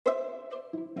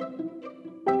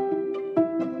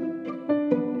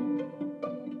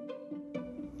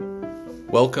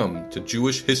Welcome to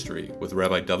Jewish History with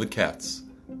Rabbi David Katz,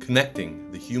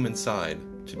 connecting the human side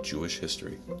to Jewish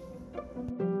history.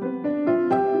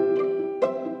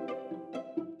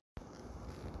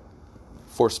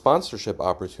 For sponsorship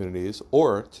opportunities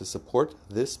or to support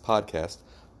this podcast,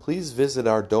 please visit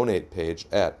our donate page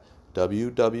at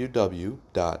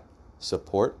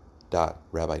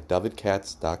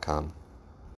www.support.rabbidavidkatz.com.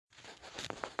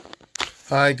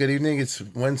 Hi, good evening. It's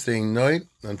Wednesday night.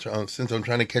 Since I'm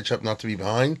trying to catch up not to be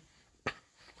behind,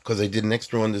 because I did an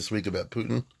extra one this week about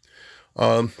Putin.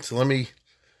 So let me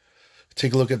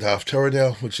take a look at the Haftarah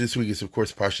now, which this week is, of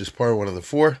course, Parshas Par, one of the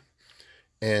four.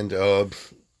 And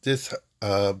this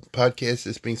podcast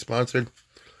is being sponsored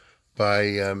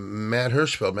by Matthew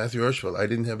Hirschfeld. I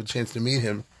didn't have a chance to meet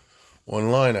him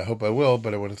online. I hope I will,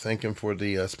 but I want to thank him for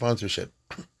the sponsorship.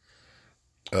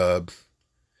 And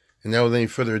now, without any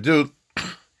further ado,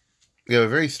 we have a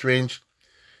very strange,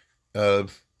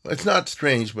 it's not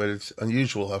strange, but it's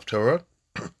unusual Haftarah.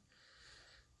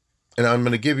 And I'm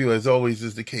going to give you, as always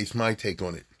is the case, my take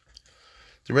on it.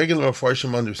 The regular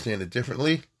Mefarshim understand it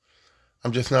differently.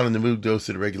 I'm just not in the mood to dose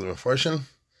of the regular Mefarshim.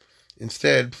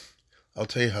 Instead, I'll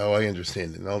tell you how I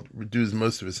understand it, and I'll do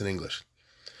most of this in English.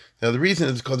 Now, the reason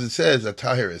is because it says,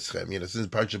 Atahir Eschem, since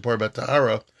Parshas Par about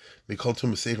Tahara, we call to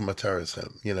Masechem Atahir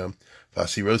Eschem,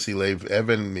 Vasirosi Lev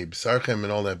Evan, Mibsarchem,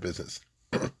 and all that business.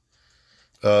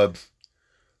 But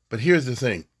here's the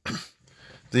thing.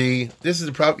 This is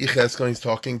the Prophet Yechezkel. He's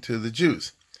talking to the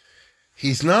Jews.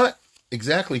 He's not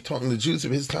exactly talking to the Jews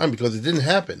of his time because it didn't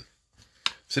happen.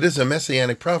 So this is a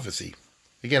messianic prophecy.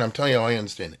 Again, I'm telling you how I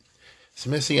understand it. It's a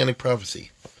messianic prophecy.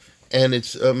 And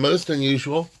it's most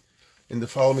unusual in the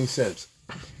following sense.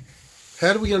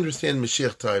 How do we understand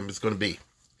Mashiach time is going to be?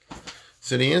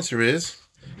 So the answer is,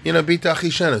 Bitach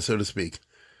Hishana, so to speak,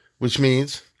 which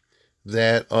means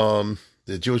that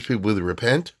the Jewish people will either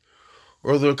repent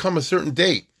or there'll come a certain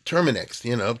date, terminus,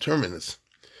 in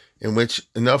which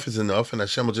enough is enough and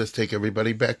Hashem will just take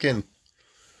everybody back in.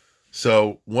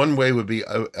 So one way would be,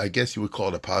 I guess you would call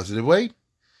it a positive way.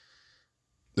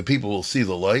 The people will see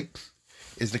the light.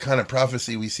 Is the kind of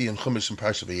prophecy we see in Chumash and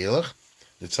Parsha Vayelech,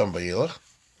 the Tzom Vayelech.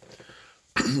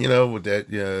 With that,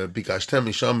 Bikashtem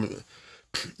Misham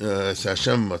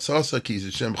Hashem Matzasa, Ki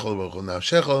Hashem Chol V'chol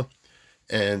Nafshecha,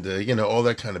 and all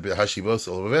that kind of Hashivos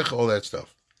Olavecha, all that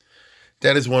stuff.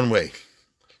 That is one way.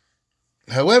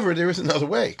 However, there is another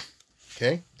way.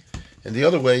 Okay? And the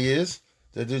other way is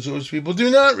that the Jewish people do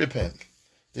not repent.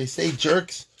 They stay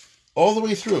jerks all the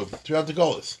way throughout the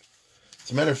Golus.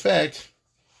 As a matter of fact,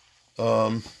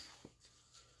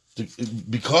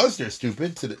 because they're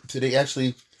stupid, they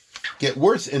actually get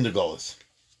worse in the Golus.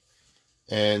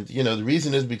 And, the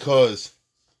reason is because,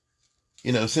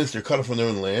 since they're cut off from their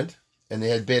own land, and they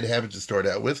had bad habits to start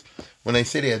out with. When I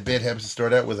say they had bad habits to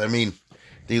start out with, I mean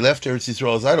they left Eretz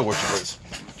Yisrael as idol worshippers.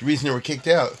 The reason they were kicked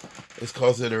out is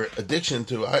because of their addiction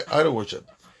to idol worship.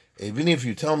 Even if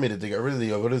you tell me that they got rid of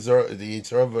the Avodah Zarah, the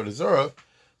Yitzhar of Avodah Zarah,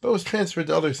 but it was transferred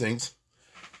to other things.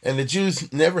 And the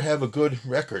Jews never have a good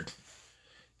record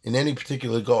in any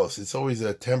particular Golus. It's always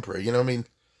a temporary. A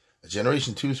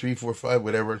generation 2, 3, 4, 5,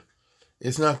 whatever.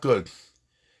 It's not good.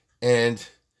 And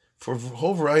for a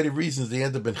whole variety of reasons, they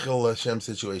end up in Chil Hashem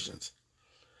situations.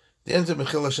 That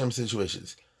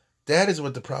is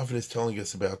what the prophet is telling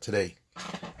us about today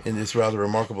in this rather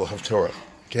remarkable Haftarah,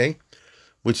 okay?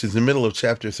 Which is the middle of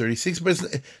chapter 36.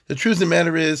 But the truth of the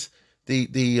matter is, the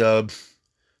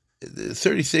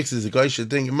 36 is a Geisha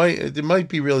thing. It might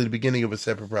be really the beginning of a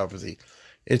separate prophecy.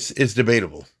 It's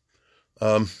debatable.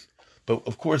 But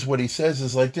of course, what he says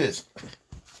is like this: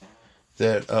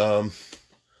 that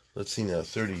let's see now,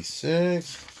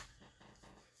 36.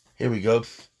 Here we go.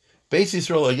 I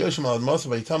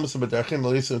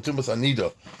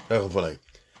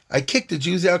kicked the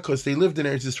Jews out because they lived in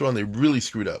Eretz Yisrael and they really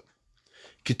screwed up.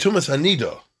 Kitumas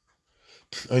hanido.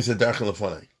 He said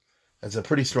that's a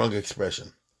pretty strong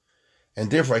expression. And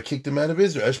therefore I kicked them out of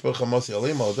Israel. So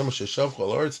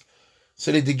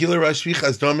they did Gilar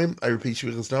Shvichas Damim. I repeat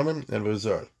Shvichas Damim and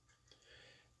Vazar.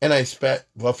 And I spat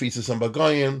Vafisa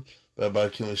Sambagayim.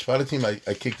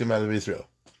 I kicked them out of Israel.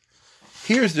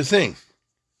 Here's the thing.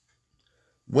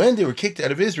 When they were kicked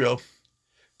out of Israel,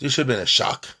 there should have been a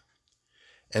shock.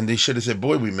 And they should have said,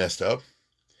 boy, we messed up.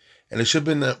 And it should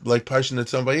have been like Parshat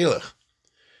Tzom Vayelech.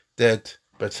 That,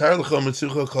 Batzar l'chol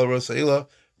mitzucha kol rosa'ila,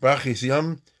 brachis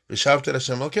yam, v'shavtet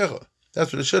Hashem alkecha.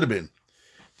 That's what it should have been.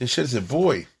 They should have said,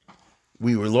 boy,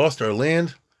 we lost our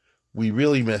land. We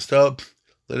really messed up.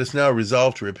 Let us now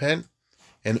resolve to repent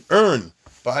and earn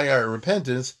by our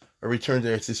repentance a return to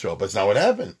Eretz Yisrael. But it's not what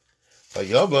happened.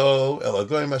 Vayavo el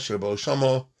hagoyim asher bo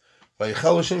shamo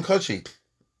vayichal Hashem kachi.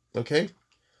 Okay?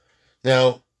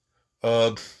 Now,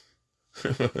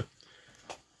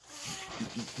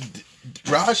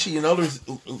 Rashi and others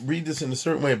read this in a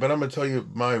certain way, but I'm going to tell you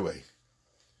my way.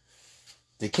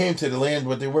 They came to the land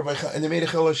where they were by, and they made a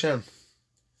Chel Hashem.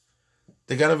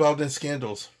 They got involved in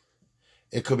scandals.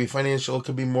 It could be financial, it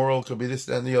could be moral, it could be this,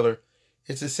 that, and the other.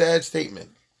 It's a sad statement.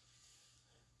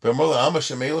 And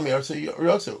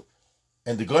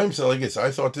the Goyim said like this,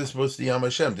 I thought this was the Yam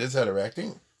Hashem. This is how they're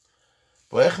acting.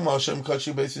 And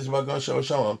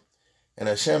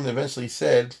Hashem eventually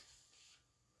said,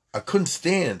 I couldn't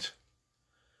stand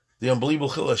the unbelievable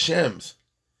Chil Hashems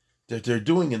that they're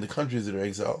doing in the countries that are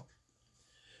exile,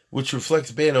 which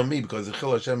reflects bad on me, because the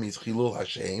Chil Hashem means Chilul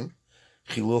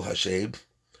Hashem,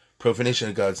 profanation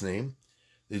of God's name.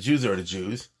 The Jews are the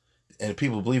Jews, and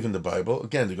people believe in the Bible.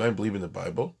 Again, they're going to believe in the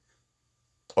Bible,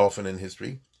 often in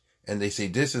history, and they say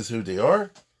this is who they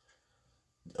are.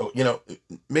 You know, it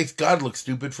makes God look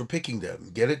stupid for picking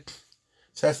them. Get it?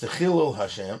 So that's the Chilul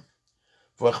Hashem.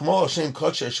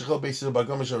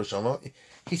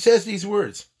 He says these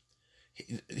words.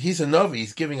 He's a Navi.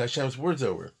 He's giving Hashem's words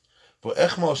over. But I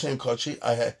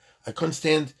couldn't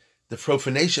stand the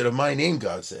profanation of my name,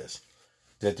 God says,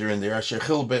 that they're in there.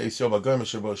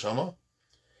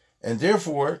 And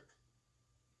therefore,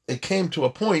 it came to a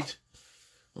point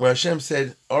where Hashem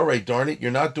said, all right, darn it,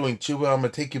 you're not doing tshuva, I'm going to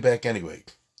take you back anyway.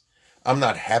 I'm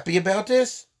not happy about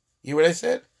this. You hear what I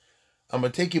said? I'm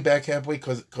going to take you back halfway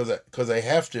because I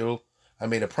have to. I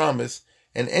made a promise.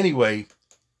 And anyway,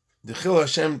 the Chil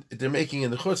Hashem they're making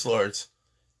in the Chutz La'aretz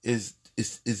is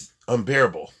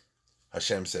unbearable,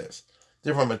 Hashem says.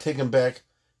 Therefore, I'm going to take him back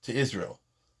to Israel.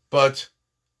 But,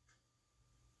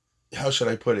 how should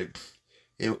I put it?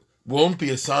 It won't be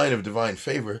a sign of divine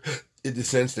favor in the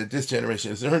sense that this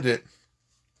generation has earned it,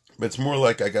 but it's more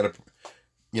like I got to,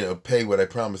 pay what I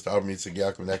promised Avraham, Yitzchak,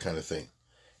 Yaakov, and that kind of thing.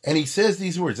 And he says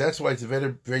these words. That's why it's a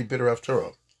very, very bitter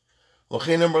Haftarah.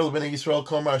 L'chein amar l'bnei Yisrael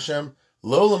kol mar Hashem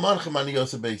lo l'manchem ani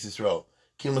yosef beis Yisrael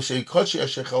kim l'shei kodshi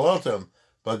asher chalaltem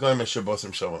b'goyim asher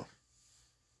bosem shama.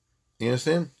 You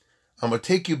understand? I'm going to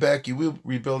take you back. You will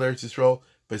rebuild Eretz Yisrael,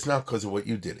 but it's not because of what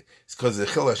you did. It's because of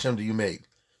the Chil Hashem that you made.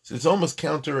 So it's almost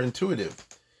counterintuitive.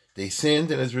 They sinned,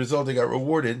 and as a result, they got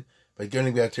rewarded by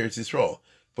getting back to Eretz Yisrael.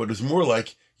 But it was more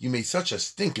like, you made such a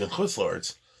stinking Chutz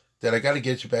La'aretz that I got to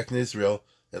get you back in Israel.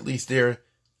 At least there,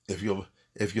 if you'll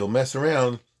mess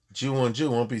around, Jew on Jew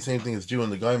won't be the same thing as Jew,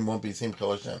 and the Goyim won't be the same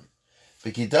Chil Hashem.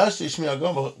 Therefore,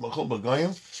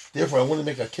 I want to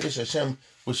make a Kiddush Hashem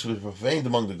which was profaned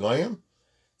among the Goyim,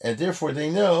 and therefore they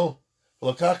know. So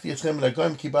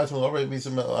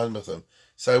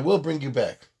I will bring you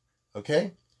back,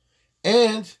 okay?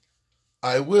 And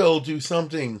I will do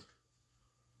something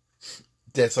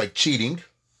that's like cheating.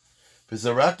 And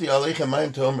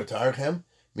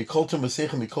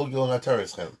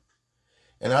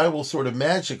I will sort of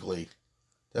magically,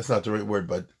 that's not the right word,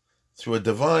 but through a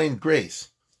divine grace,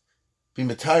 be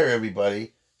matire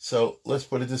everybody. So let's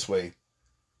put it this way.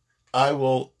 I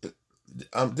will,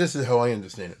 this is how I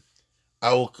understand it.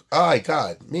 I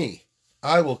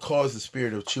will cause the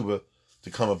spirit of tshuva to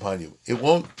come upon you. It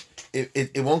won't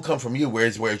come from you,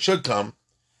 whereas where it should come.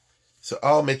 So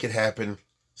I'll make it happen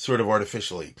sort of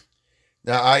artificially.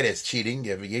 Now, that's cheating.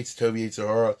 You have a Yetz Tov, Yetz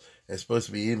Hara, and it's supposed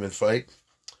to be even fight.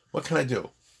 What can I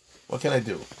do? We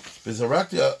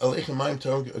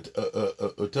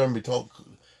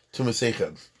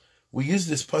use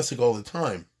this pasuk all the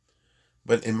time,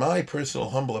 but in my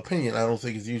personal humble opinion, I don't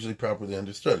think it's usually properly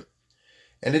understood.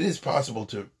 And it is possible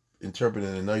to interpret it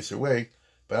in a nicer way,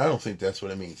 but I don't think that's what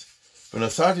it means.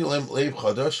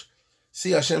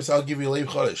 See, Hashem said, I'll give you a leiv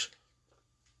chadash.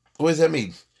 What does that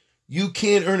mean? You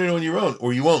can't earn it on your own,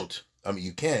 or you won't. I mean,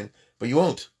 you can, but you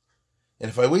won't. And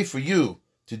if I wait for you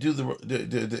to do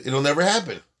it'll never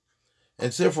happen.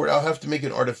 And so therefore, I'll have to make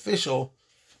an artificial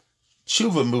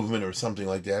tshuva movement or something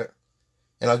like that.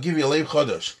 And I'll give you a leiv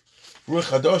chadash. Ruach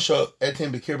chadasha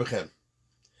etem b'kir b'chem.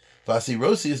 Vasi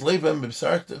rosi is leivem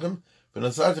b'bsartechem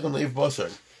v'nasartechem leiv basar.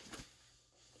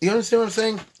 You understand what I'm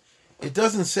saying? It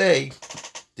doesn't say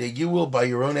that you will, by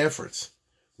your own efforts,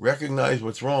 recognize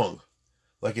what's wrong.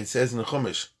 Like it says in the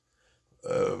Chumash,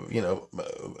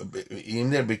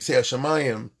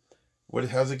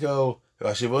 how's it go?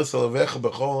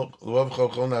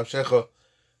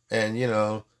 And,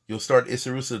 you'll start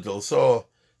Isarusa del Sol,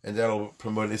 and that'll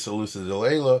promote Isarusa del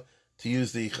Eila, to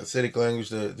use the Hasidic language,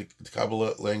 the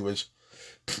Kabbalah language.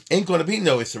 Ain't going to be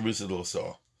no Isarusa del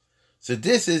Sol. So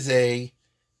this is a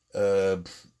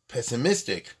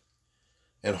pessimistic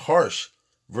and harsh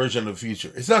version of the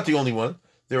future. It's not the only one.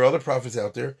 There are other prophets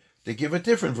out there that give a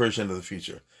different version of the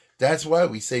future. That's why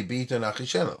we say B'ita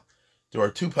Nachishena. There are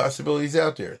two possibilities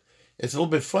out there. It's a little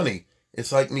bit funny.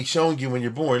 It's like me showing you when you're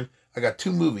born, I got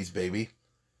two movies, baby.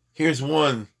 Here's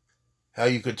one, how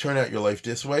you could turn out your life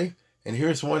this way, and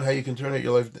here's one, how you can turn out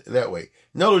your life that way.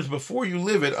 In other words, before you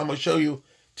live it, I'm going to show you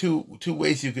two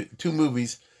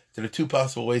movies that are two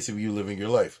possible ways of you living your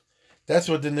life. That's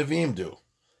what the Nevi'im do.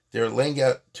 They're laying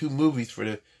out two movies for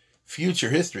the future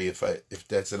history, if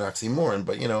that's an oxymoron,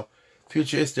 but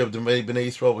future history of the way Bnei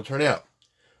Yisrael will turn out.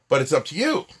 But it's up to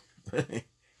you.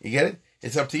 You get it?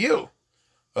 It's up to you.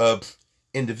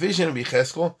 In the vision of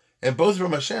Yecheskel, and both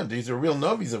from Hashem, these are real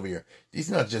Navis over here.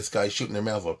 These are not just guys shooting their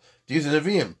mouth off. These are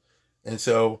Nevi'im. And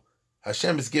so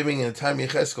Hashem is giving, in the time of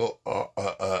Yecheskel,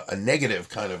 a negative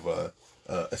kind of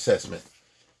assessment.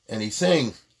 And he's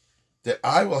saying that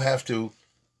I will have to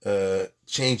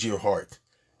change your heart.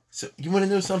 So you want to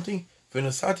know something?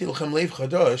 V'nosati l'chem lev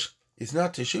chadash is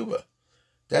not teshuva.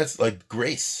 That's like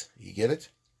grace. You get it?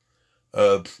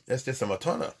 That's just a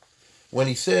matana. When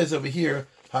he says over here,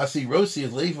 Hasi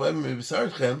rosi lev ha'evan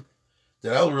mibisarchem,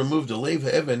 that I'll remove the lev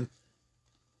ha'evan,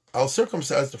 I'll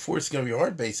circumcise the foreskin of your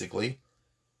heart, basically.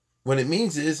 What it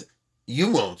means is,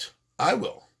 you won't. I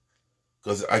will.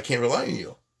 Because I can't rely on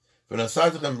you.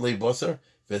 V'nosati lev basar,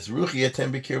 v'esruchi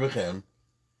etem b'kirvechem.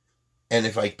 And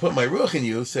if I put my ruach in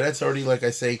you, so that's already, like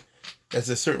I say, that's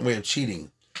a certain way of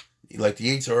cheating. Like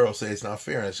the Yetzer Hara will say, it's not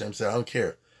fair. And Hashem said, I don't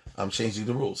care. I'm changing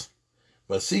the rules.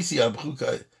 And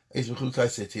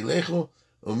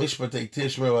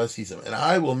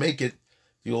I will make it,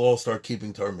 you'll all start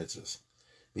keeping Torah mitzvahs.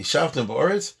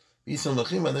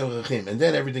 And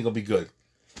then everything will be good.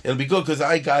 It'll be good because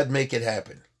God, make it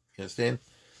happen. You understand?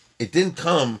 It didn't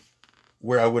come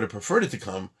where I would have preferred it to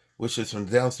come, which is from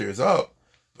downstairs up.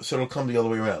 So it'll come the other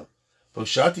way around. And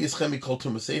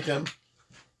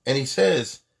he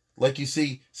says, like you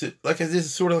see, so like this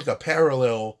is sort of like a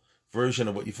parallel version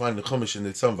of what you find in the Chumash and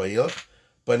the Tzam Vayilach,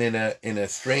 but in a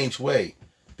strange way,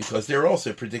 because there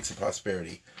also predicts a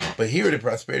prosperity. But here the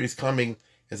prosperity is coming,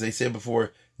 as I said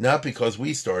before, not because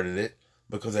we started it,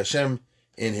 because Hashem,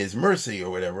 in His mercy or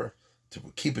whatever, to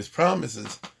keep His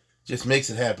promises, just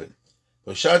makes it happen.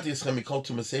 You'll have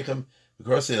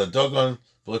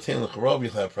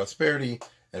prosperity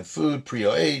and food,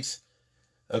 Prio 8.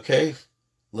 Okay?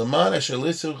 So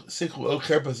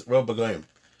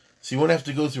you won't have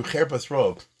to go through Cherpas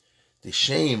Rob, the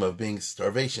shame of being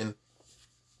starvation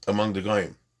among the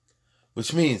Goyim.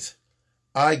 Which means,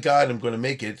 I, God, am going to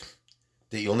make it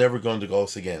that you'll never go into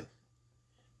Golus again.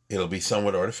 It'll be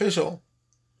somewhat artificial,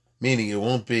 meaning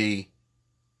it'll be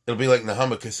like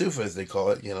Nahama Kasufa, as they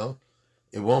call it,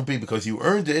 It won't be because you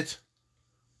earned it,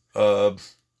 but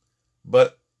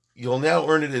you'll now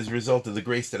earn it as a result of the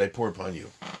grace that I pour upon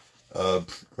you.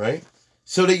 Right?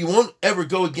 So that you won't ever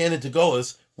go again into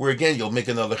Golus, where again you'll make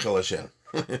another Chil Hashem.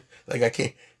 Like I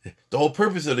can't. The whole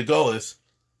purpose of the Golus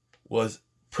was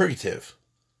purgative.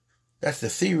 That's the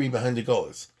theory behind the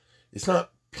Golus. It's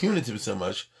not punitive so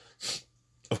much.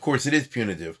 Of course, it is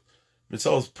punitive, but it's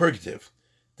always purgative.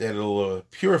 That it'll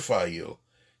purify you.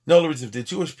 In other words, if the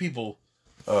Jewish people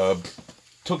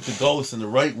took the Golus in the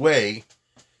right way,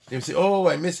 they would say, "Oh,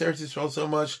 I miss Eretz Yisrael so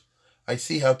much. I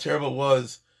see how terrible it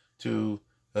was to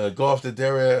go off the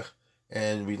derech,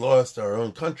 and we lost our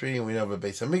own country, and we don't have a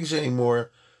Beis Hamikdash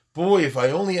anymore. Boy, if I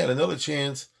only had another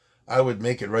chance, I would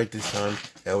make it right this time.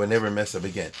 I would never mess up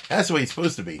again." That's the way he's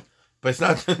supposed to be, but it's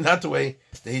not the way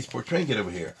that he's portraying it over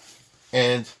here.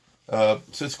 And so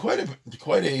it's quite a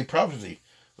prophecy.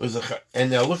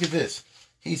 And now look at this.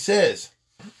 He says,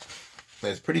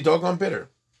 that's pretty doggone bitter.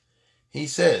 He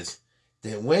says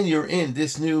that when you're in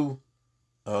this new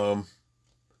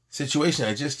situation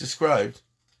I just described,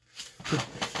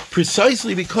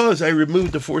 precisely because I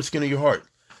removed the foreskin of your heart,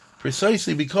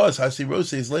 precisely because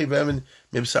Hasirose is Lev Evan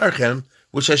Mibsarchem,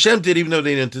 which Hashem did even though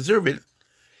they didn't deserve it,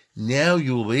 now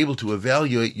you will be able to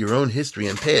evaluate your own history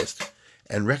and past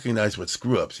and recognize what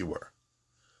screw-ups you were.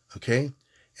 Okay?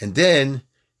 And then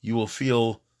you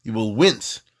will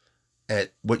wince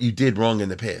at what you did wrong in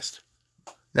the past.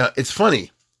 Now, it's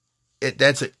funny.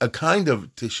 That's a kind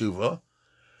of teshuvah,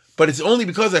 but it's only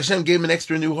because Hashem gave him an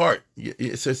extra new heart.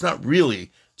 So it's not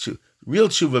really real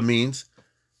teshuvah means,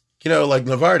 like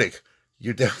Navardik.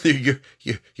 You're down there,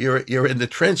 you're in the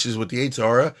trenches with the Yetzer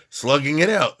Hara, slugging it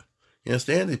out. You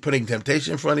understand? He's putting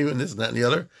temptation in front of you and this and that and the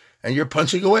other, and you're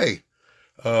punching away.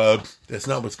 That's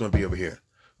not what's going to be over here.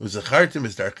 When you're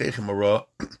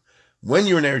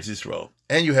in Eretz Yisrael,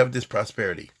 and you have this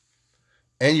prosperity,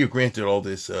 and you're granted all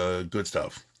this good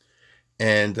stuff,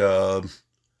 and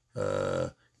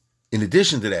in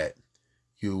addition to that,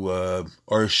 you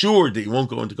are assured that you won't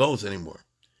go into Golus anymore.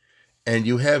 And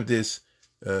you have this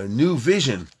new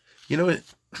vision. You know, I'm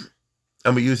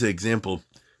going to use an example.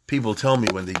 People tell me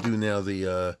when they do now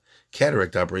the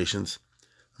cataract operations,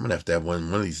 I'm going to have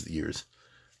one of these years.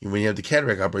 When you have the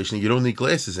cataract operation, you don't need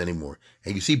glasses anymore.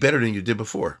 And you see better than you did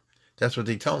before. That's what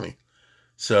they tell me.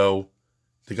 So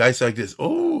the guy's like this,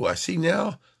 oh, I see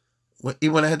now.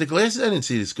 When I had the glasses, I didn't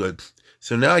see this good.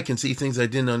 So now I can see things I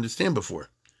didn't understand before.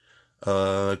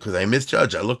 Because I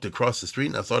misjudged. I looked across the street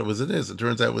and I thought it was this. It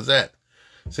turns out it was that.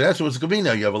 So that's what it's going to be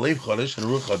now. You have a Lev Chodesh and a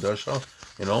Ruach Chodesh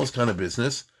and all this kind of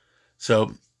business.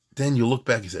 So then you look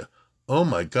back and say, oh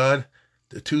my God,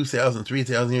 the 2,000,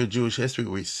 3,000 year Jewish history,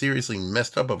 we seriously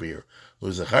messed up over here.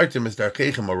 Then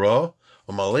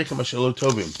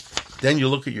you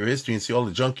look at your history and see all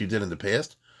the junk you did in the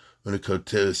past.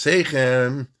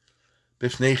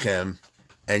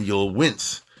 And you'll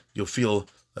wince. You'll feel,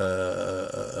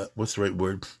 what's the right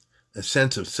word? A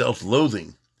sense of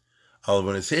self-loathing.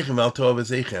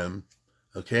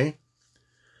 Okay?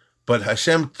 But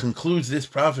Hashem concludes this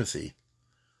prophecy,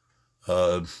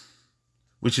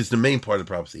 which is the main part of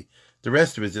the prophecy. The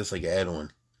rest of it is just like an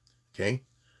add-on. Okay?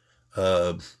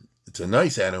 It's a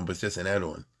nice add-on, but it's just an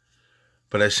add-on.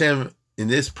 But Hashem, in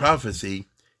this prophecy,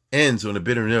 ends on a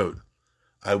bitter note.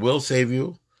 I will save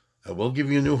you. I will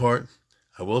give you a new heart.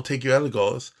 I will take you out of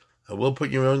Golus. I will put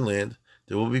you in your own land.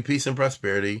 There will be peace and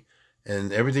prosperity,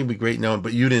 and everything will be great now,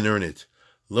 but you didn't earn it.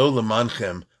 Lo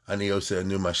lemanchem ani oseh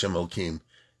anu Hashem Elokim.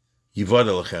 Yivad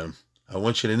Elechem. I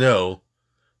want you to know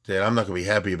that I'm not going to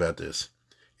be happy about this.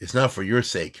 It's not for your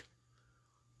sake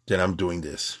that I'm doing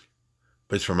this,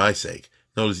 but it's for my sake.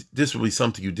 Notice, this will be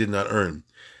something you did not earn.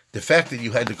 The fact that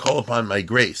you had to call upon my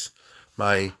grace,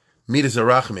 my Midas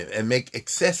Arachimim, and make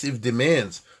excessive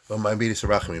demands of my Midas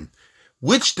Arachimim,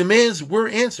 which demands were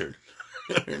answered.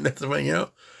 That's the way,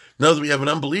 Notice we have an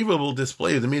unbelievable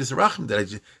display of the Midas Arachim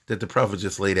that the prophet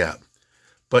just laid out.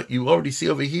 But you already see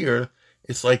over here,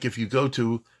 it's like if you go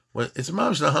to, it's a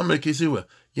Mamash Nahamad Kizua.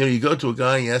 You go to a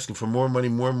guy and you ask him for more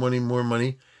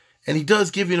money, and he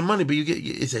does give you the money, but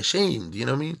it's ashamed, you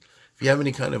know what I mean? If you have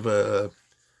any kind of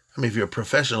if you're a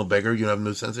professional beggar, you have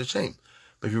no sense of shame.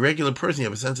 But if you're a regular person, you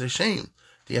have a sense of shame.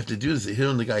 You have to do this, hit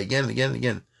on the guy again and again and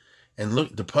again. And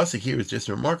look, the pasuk here is just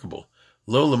remarkable.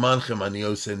 Lo lemanchem ani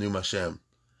oseh nu Hashem.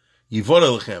 Yivod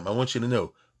Elechem. I want you to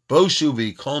know. Bo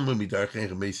shuvi kolmu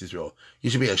midarcheichem beis Yisrael. You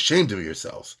should be ashamed of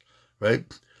yourselves, right?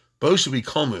 Bo shuvi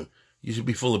kolmu. You should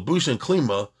be full of bush and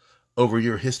klima over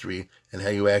your history and how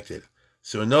you acted.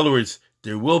 So in other words,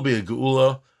 there will be a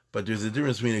geula, but there's a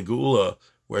difference between a geula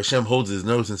where Hashem holds his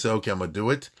nose and says, okay, I'm going to do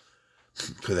it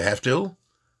because I have to,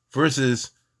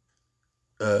 versus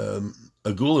a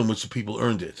geula in which the people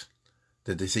earned it.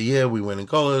 That they say, yeah, we went in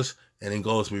Golus, and in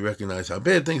Golus we recognized how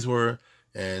bad things were,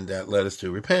 and that led us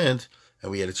to repent, and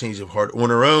we had a change of heart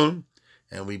on our own,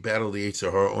 and we battled the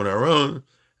Yetzer Hara on our own,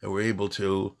 and we're able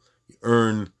to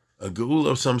earn a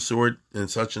geula of some sort, and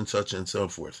such and so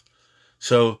forth.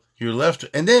 So you're left,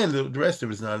 and then the rest of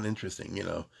it is not interesting,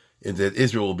 that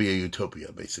Israel will be a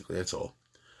utopia, basically, that's all.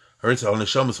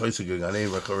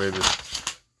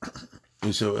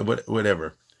 So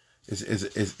whatever.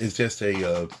 It's just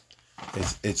a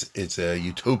it's a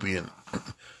utopian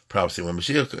prophecy. When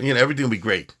Mashiach, everything will be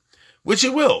great, which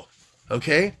it will.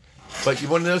 Okay, but you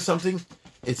want to know something?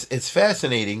 It's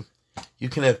fascinating. You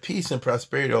can have peace and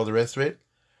prosperity, all the rest of it,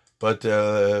 but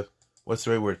what's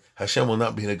the right word? Hashem will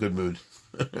not be in a good mood.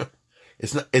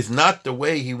 It's not the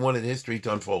way He wanted history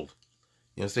to unfold.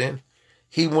 You understand?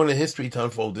 He wanted history to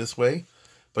unfold this way,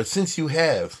 but since you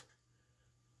have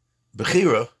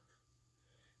Bechira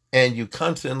and you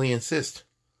constantly insist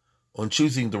on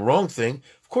choosing the wrong thing,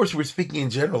 of course we're speaking in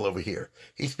general over here.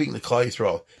 He's speaking to Klal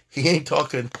Yisrael. He ain't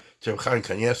talking to Chaim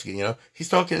Kanievsky, He's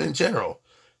talking in general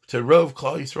to Rov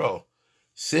Klal Yisrael.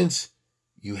 Since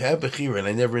you have Bechira, and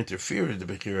I never interfered in the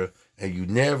Bechira, and you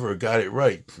never got it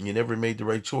right, and you never made the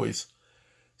right choice,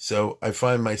 so I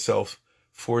find myself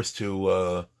forced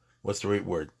to, what's the right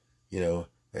word?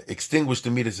 Extinguish the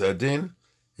Midas Adin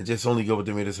and just only go with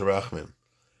the Midas Harachmim,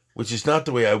 which is not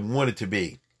the way I want it to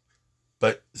be.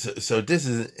 But so this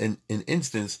is an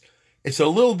instance. It's a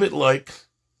little bit like,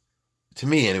 to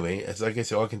me anyway, as like I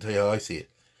said, I can tell you how I see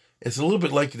it. It's a little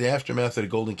bit like the aftermath of the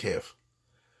golden calf.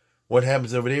 What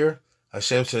happens over there?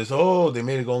 Hashem says, "Oh, they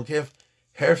made a golden calf.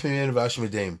 I'm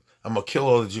gonna kill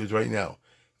all the Jews right now."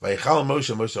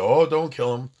 Moshe, "Oh, don't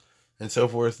kill them," and so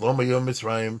forth. Loma Yom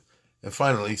Mitzrayim, and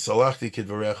finally, Salachti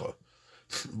Kidvarecha,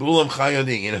 Bulam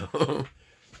Chayoni.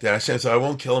 That Hashem said, I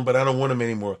won't kill them, but I don't want them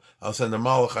anymore. I'll send them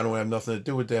Malach. I don't have nothing to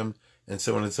do with them, and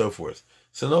so on and so forth.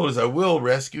 So notice, I will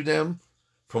rescue them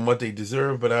from what they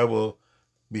deserve, but I will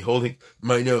beholding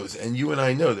my nose. And you and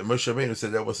I know that Moshe Rabbeinu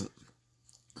said that wasn't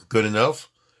good enough.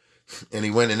 And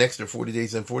he went an extra 40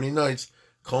 days and 40 nights,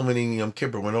 culminating in Yom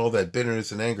Kippur, when all that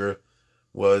bitterness and anger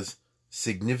was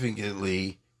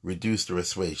significantly reduced or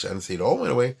assuaged. I didn't say it all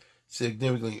went away,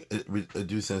 significantly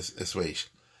reduced and assuaged.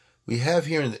 We have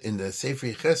here in the Sefer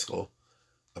Yecheskel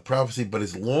a prophecy, but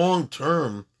as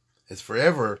long-term, as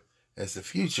forever, as the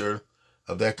future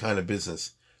of that kind of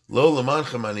business. Lo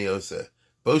lemanchem ani oseh,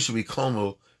 bo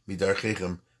shebikolmu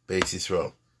midarchechem beis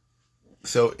Yisrael.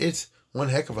 So it's one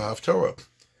heck of a haftorah,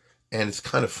 and it's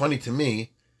kind of funny to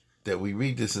me that we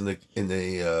read this in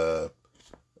the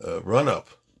run-up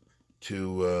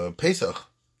to Pesach.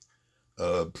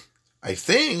 I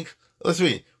think, let's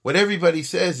read. What everybody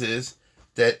says is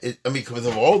that because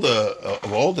of all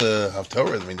the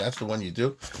haftorah, that's the one you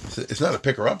do. It's not a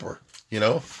picker-upper,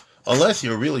 unless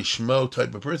you're a really schmo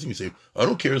type of person. You say, I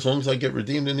don't care as long as I get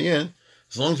redeemed in the end.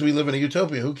 As long as we live in a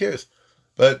utopia, who cares?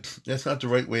 But that's not the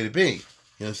right way to be.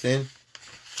 You understand?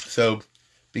 So,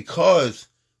 because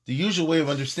the usual way of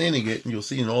understanding it, and you'll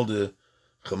see in all the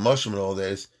Chumashim and all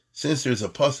that, is since there's a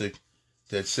pasuk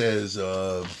that says,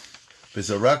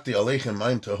 "V'zarakti aleichem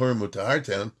ma'im tahorim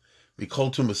utahartem," we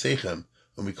call tumasechem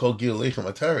and we call gil aleichem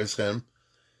atareschem.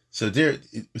 So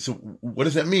what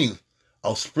does that mean?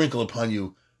 I'll sprinkle upon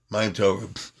you ma'im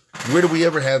tahorim. Where do we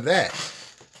ever have that?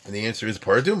 And the answer is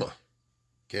paraduma.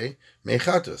 Okay,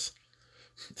 mechatos.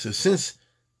 So since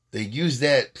they use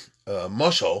that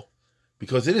mashal,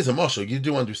 because it is a mashal, you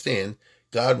do understand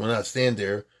God will not stand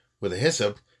there with a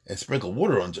hyssop and sprinkle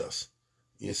water on just.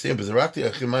 You see, B'zarakti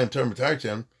achimayim term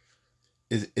b'tartem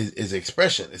is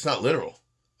expression. It's not literal.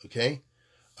 Okay,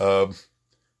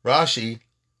 Rashi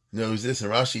knows this,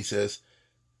 and Rashi says,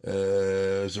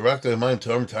 "Zarakti achimayim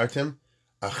term b'tartem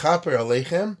achaper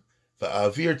aleichem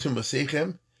va'avir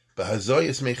tumasechem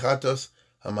v'hazoyes mechatos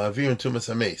hamavir tumas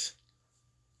hameis."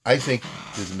 I think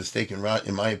there's a mistake in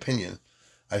my opinion.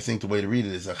 I think the way to read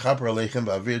it is achaper aleichem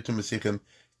va'avir tumasechem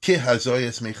ki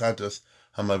hazoyes mechatos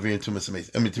hamavir tumas hameis.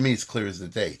 To me, it's clear as the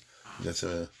day. That's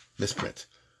a misprint.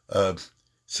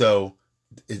 So,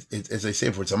 as I say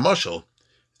before, it's a mashal,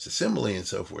 it's a simile, and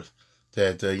so forth.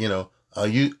 That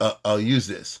I'll use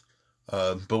this.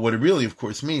 But what it really, of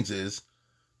course, means is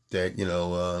that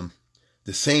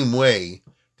the same way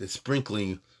that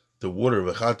sprinkling the water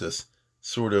of achatas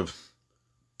sort of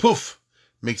poof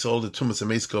makes all the tumas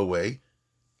hameis go away.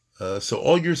 So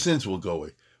all your sins will go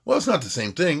away. Well, it's not the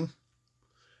same thing.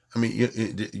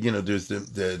 There's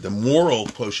the moral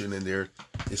quotient in there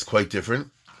is quite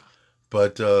different.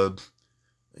 But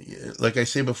like I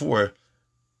say before,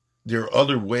 there are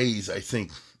other ways, I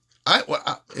think. I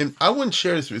wouldn't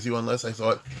share this with you unless I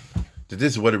thought that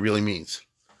this is what it really means.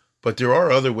 But there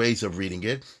are other ways of reading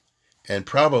it. And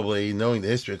probably, knowing the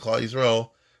history of Klal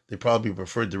Yisrael, they probably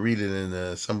preferred to read it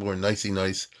in some more nice,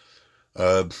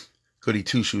 goody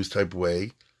two-shoes type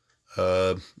way.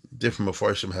 Different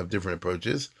Mefarshim have different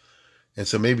approaches. And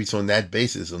so maybe it's on that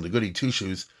basis, on the goody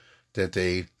two-shoes, that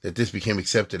this became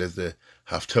accepted as the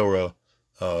Haftorah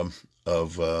of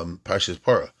Parshas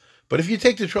Parah. But if you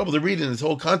take the trouble to read it in its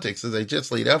whole context, as I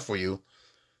just laid out for you,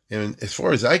 and as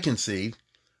far as I can see,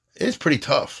 it's pretty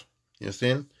tough. You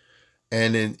understand?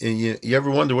 And you ever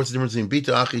wonder what's the difference between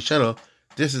Bita Achi Shena?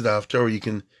 This is the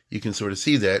Haftorah. You can sort of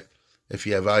see that if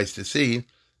you have eyes to see,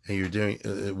 and you're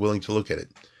willing to look at it.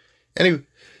 Anyway,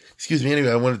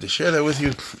 I wanted to share that with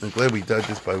you. I'm glad we did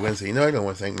this by Wednesday night. I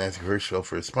want to thank Matthew Hirschfeld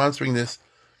for sponsoring this.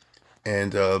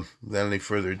 And without any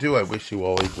further ado, I wish you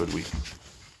all a good week.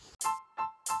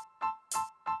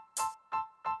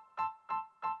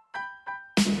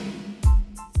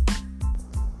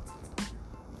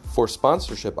 For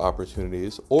sponsorship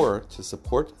opportunities or to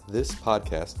support this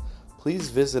podcast, please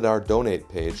visit our donate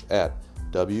page at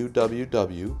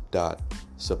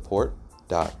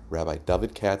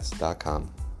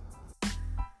www.support.rabbidavidkatz.com.